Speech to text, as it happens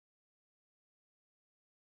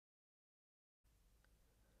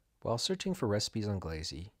While searching for recipes on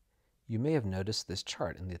Glazy, you may have noticed this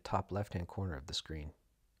chart in the top left-hand corner of the screen.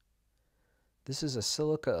 This is a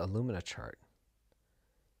silica alumina chart.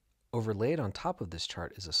 Overlaid on top of this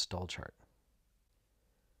chart is a Stull chart.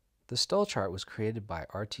 The Stull chart was created by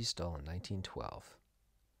R.T. Stull in 1912,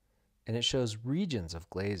 and it shows regions of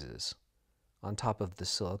glazes on top of the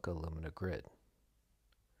silica alumina grid.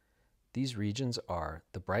 These regions are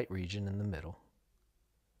the bright region in the middle,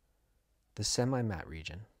 the semi-matte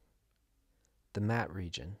region, the matte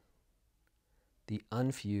region, the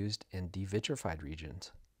unfused and devitrified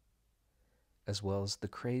regions, as well as the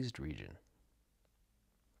crazed region.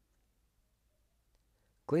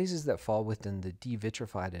 Glazes that fall within the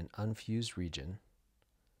devitrified and unfused region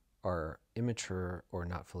are immature or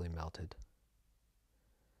not fully melted.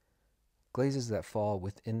 Glazes that fall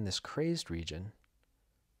within this crazed region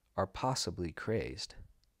are possibly crazed.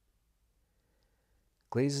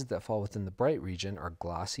 Glazes that fall within the bright region are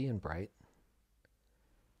glossy and bright.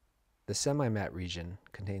 The semi-matte region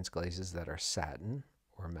contains glazes that are satin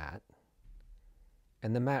or matte,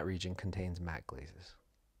 and the matte region contains matte glazes.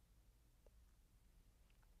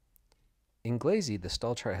 In Glazy, the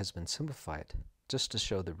Stull chart has been simplified just to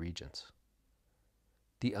show the regions.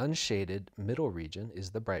 The unshaded middle region is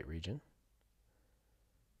the bright region.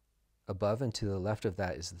 Above and to the left of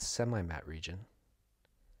that is the semi-matte region,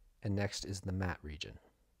 and next is the matte region.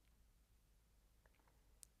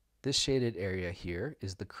 This shaded area here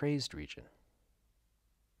is the crazed region.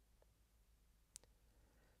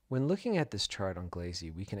 When looking at this chart on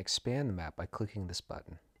Glazy, we can expand the map by clicking this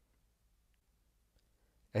button.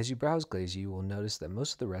 As you browse Glazy, you will notice that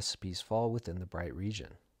most of the recipes fall within the bright region,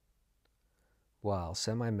 while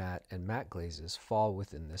semi-matte and matte glazes fall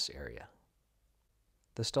within this area.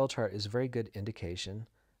 The Stull chart is a very good indication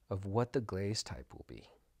of what the glaze type will be,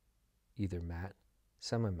 either matte,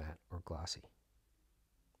 semi-matte, or glossy.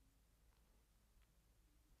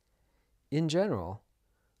 In general,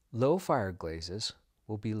 low fire glazes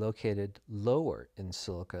will be located lower in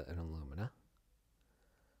silica and alumina,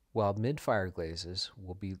 while mid-fire glazes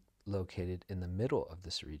will be located in the middle of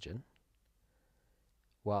this region,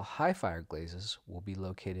 while high fire glazes will be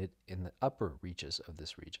located in the upper reaches of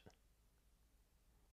this region.